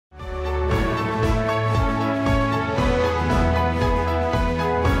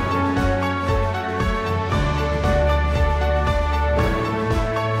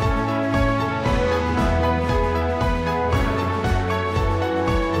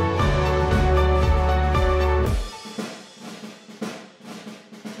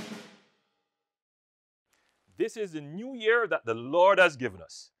This is the new year that the Lord has given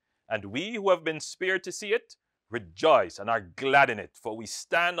us, and we who have been spared to see it rejoice and are glad in it, for we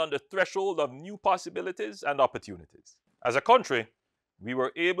stand on the threshold of new possibilities and opportunities. As a country, we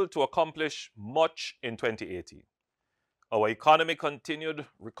were able to accomplish much in 2018. Our economy continued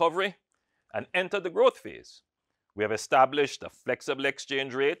recovery and entered the growth phase. We have established a flexible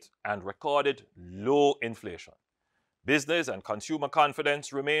exchange rate and recorded low inflation. Business and consumer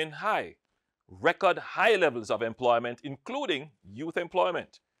confidence remain high. Record high levels of employment, including youth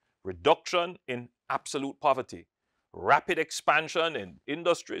employment, reduction in absolute poverty, rapid expansion in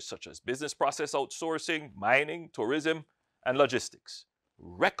industries such as business process outsourcing, mining, tourism, and logistics.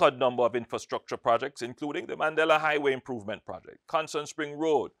 Record number of infrastructure projects, including the Mandela Highway Improvement Project, Constant Spring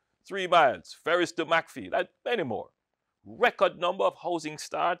Road, 3 Miles, Ferris to Macfield, and many more. Record number of housing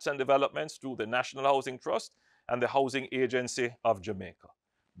starts and developments through the National Housing Trust and the Housing Agency of Jamaica.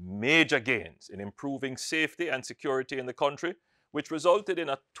 Major gains in improving safety and security in the country, which resulted in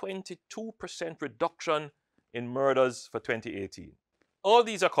a 22% reduction in murders for 2018. All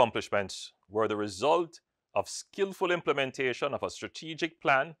these accomplishments were the result of skillful implementation of a strategic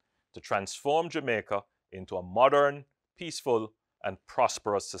plan to transform Jamaica into a modern, peaceful, and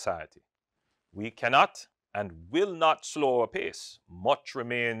prosperous society. We cannot and will not slow our pace. Much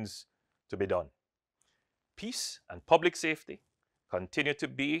remains to be done. Peace and public safety continue to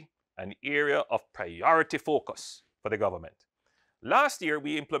be an area of priority focus for the government. Last year,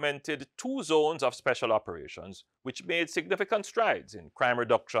 we implemented 2 zones of special operations, which made significant strides in crime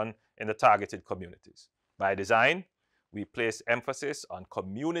reduction in the targeted communities. By design, we place emphasis on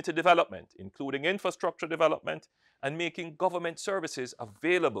community development, including infrastructure development and making government services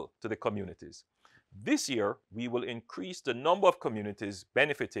available to the communities. This year, we will increase the number of communities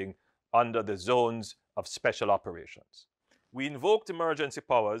benefiting under the zones of special operations. We invoked emergency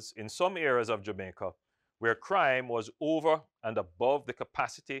powers in some areas of Jamaica where crime was over and above the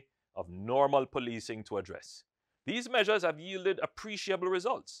capacity of normal policing to address. These measures have yielded appreciable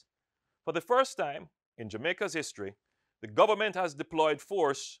results. For the first time in Jamaica's history, the government has deployed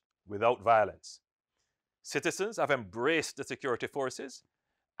force without violence. Citizens have embraced the security forces,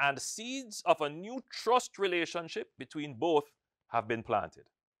 and seeds of a new trust relationship between both have been planted.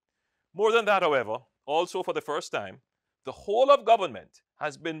 More than that, however, also for the first time, the whole of government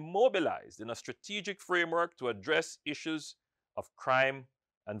has been mobilized in a strategic framework to address issues of crime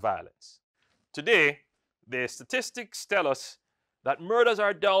and violence. Today, the statistics tell us that murders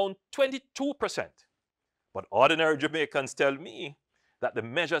are down 22%. But ordinary Jamaicans tell me that the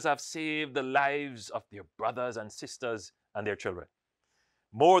measures have saved the lives of their brothers and sisters and their children.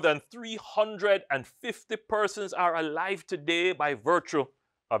 More than 350 persons are alive today by virtue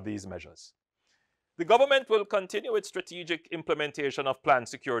of these measures. The government will continue its strategic implementation of Plan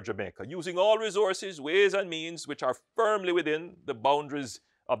Secure Jamaica, using all resources, ways, and means which are firmly within the boundaries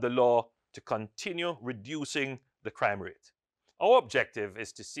of the law to continue reducing the crime rate. Our objective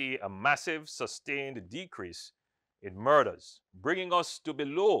is to see a massive, sustained decrease in murders, bringing us to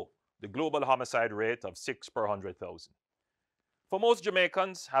below the global homicide rate of 6 per 100,000. For most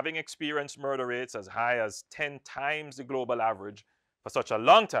Jamaicans, having experienced murder rates as high as 10 times the global average for such a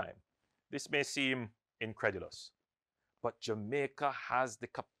long time, this may seem incredulous. But Jamaica has the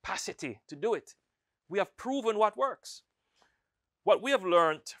capacity to do it. We have proven what works. What we have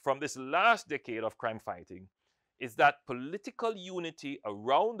learned from this last decade of crime fighting is that political unity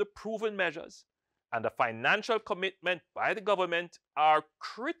around the proven measures and a financial commitment by the government are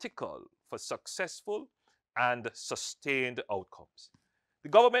critical for successful and sustained outcomes. The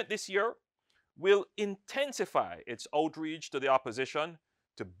government this year will intensify its outreach to the opposition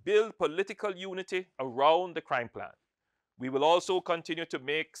to build political unity around the crime plan. We will also continue to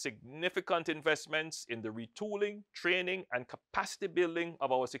make significant investments in the retooling, training, and capacity building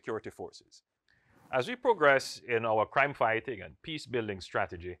of our security forces. As we progress in our crime fighting and peace building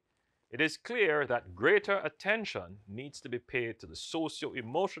strategy, it is clear that greater attention needs to be paid to the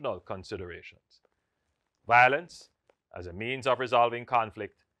socio-emotional considerations. Violence, as a means of resolving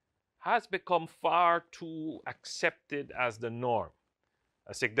conflict, has become far too accepted as the norm.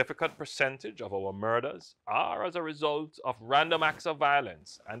 A significant percentage of our murders are as a result of random acts of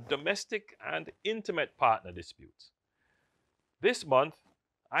violence and domestic and intimate partner disputes. This month,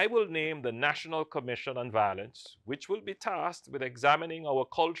 I will name the National Commission on Violence, which will be tasked with examining our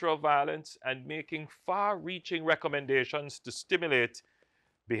culture of violence and making far-reaching recommendations to stimulate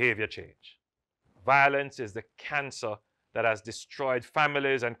behavior change. Violence is the cancer that has destroyed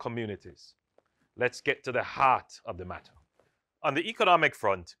families and communities. Let's get to the heart of the matter. On the economic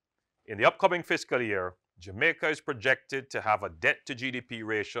front, in the upcoming fiscal year, Jamaica is projected to have a debt-to-GDP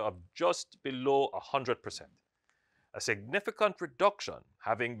ratio of just below 100%. a significant reduction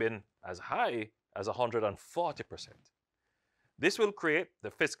having been as high as 140%. This will create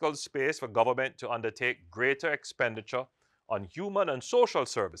the fiscal space for government to undertake greater expenditure on human and social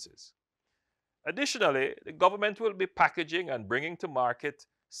services. Additionally, the government will be packaging and bringing to market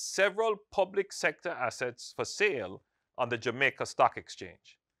several public sector assets for sale on the Jamaica Stock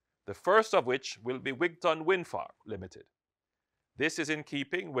Exchange, the first of which will be Wigton Wind Farm Limited. This is in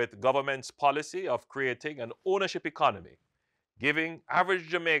keeping with government's policy of creating an ownership economy, giving average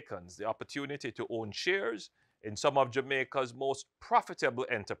Jamaicans the opportunity to own shares in some of Jamaica's most profitable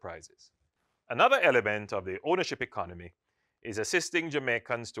enterprises. Another element of the ownership economy is assisting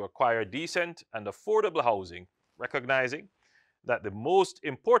Jamaicans to acquire decent and affordable housing, recognizing that the most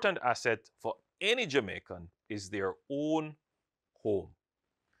important asset for any Jamaican is their own home.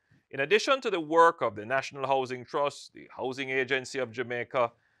 In addition to the work of the National Housing Trust, the Housing Agency of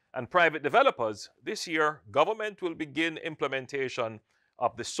Jamaica, and private developers, this year, government will begin implementation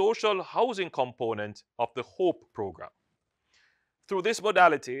of the social housing component of the HOPE program. Through this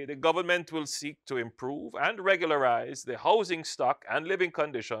modality, the government will seek to improve and regularize the housing stock and living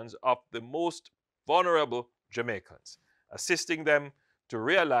conditions of the most vulnerable Jamaicans, assisting them to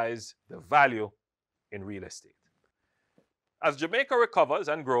realize the value in real estate. As Jamaica recovers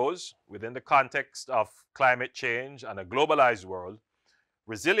and grows within the context of climate change and a globalized world,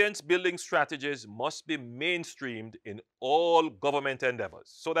 resilience building strategies must be mainstreamed in all government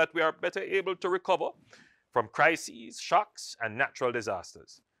endeavors so that we are better able to recover from crises, shocks, and natural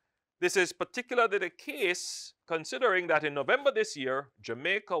disasters. This is particularly the case considering that in November this year,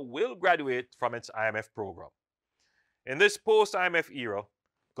 Jamaica will graduate from its IMF program. In this post-IMF era,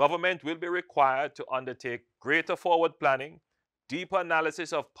 government will be required to undertake greater forward planning, deeper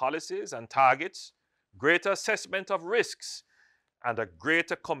analysis of policies and targets, greater assessment of risks, and a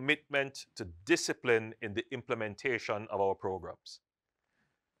greater commitment to discipline in the implementation of our programs.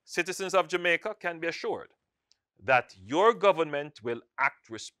 Citizens of Jamaica can be assured that your government will act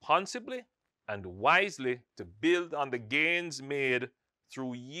responsibly and wisely to build on the gains made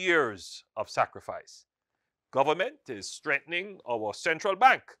through years of sacrifice. Government is strengthening our central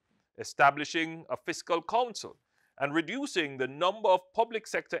bank, establishing a fiscal council, and reducing the number of public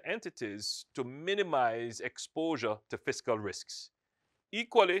sector entities to minimize exposure to fiscal risks.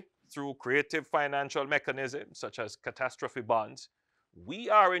 Equally, through creative financial mechanisms such as catastrophe bonds, we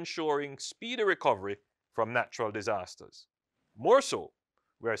are ensuring speedy recovery from natural disasters. More so,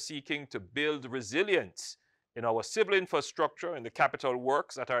 we are seeking to build resilience in our civil infrastructure and the capital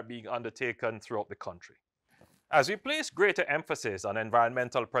works that are being undertaken throughout the country. As we place greater emphasis on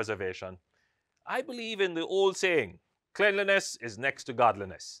environmental preservation, I believe in the old saying, cleanliness is next to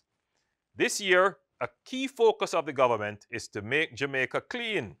godliness. This year, a key focus of the government is to make Jamaica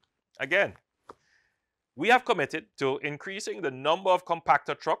clean again. We have committed to increasing the number of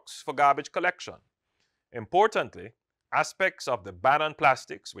compactor trucks for garbage collection. Importantly, aspects of the ban on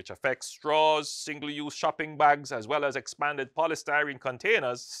plastics, which affects straws, single-use shopping bags, as well as expanded polystyrene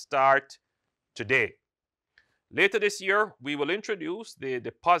containers, start today. Later this year, we will introduce the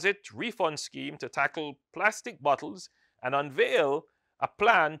deposit refund scheme to tackle plastic bottles and unveil a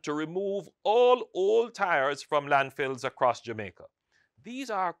plan to remove all old tires from landfills across Jamaica. These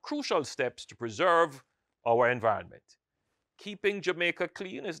are crucial steps to preserve our environment. Keeping Jamaica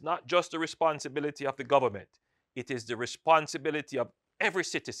clean is not just the responsibility of the government. It is the responsibility of every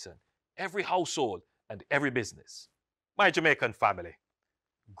citizen, every household, and every business. My Jamaican family,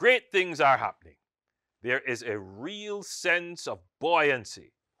 great things are happening. There is a real sense of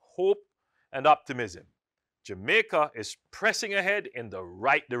buoyancy, hope, and optimism. Jamaica is pressing ahead in the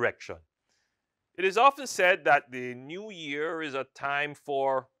right direction. It is often said that the new year is a time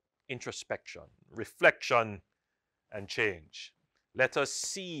for introspection, reflection, and change. Let us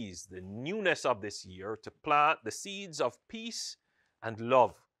seize the newness of this year to plant the seeds of peace and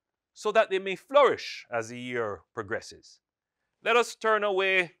love so that they may flourish as the year progresses. Let us turn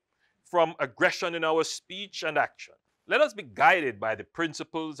away from aggression in our speech and action. Let us be guided by the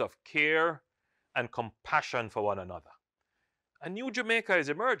principles of care and compassion for one another. A new Jamaica is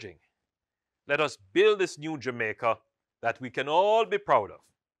emerging. Let us build this new Jamaica that we can all be proud of.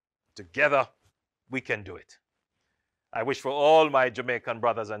 Together, we can do it. I wish for all my Jamaican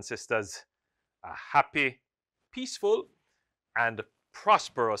brothers and sisters a happy, peaceful, and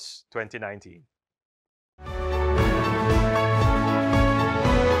prosperous 2019.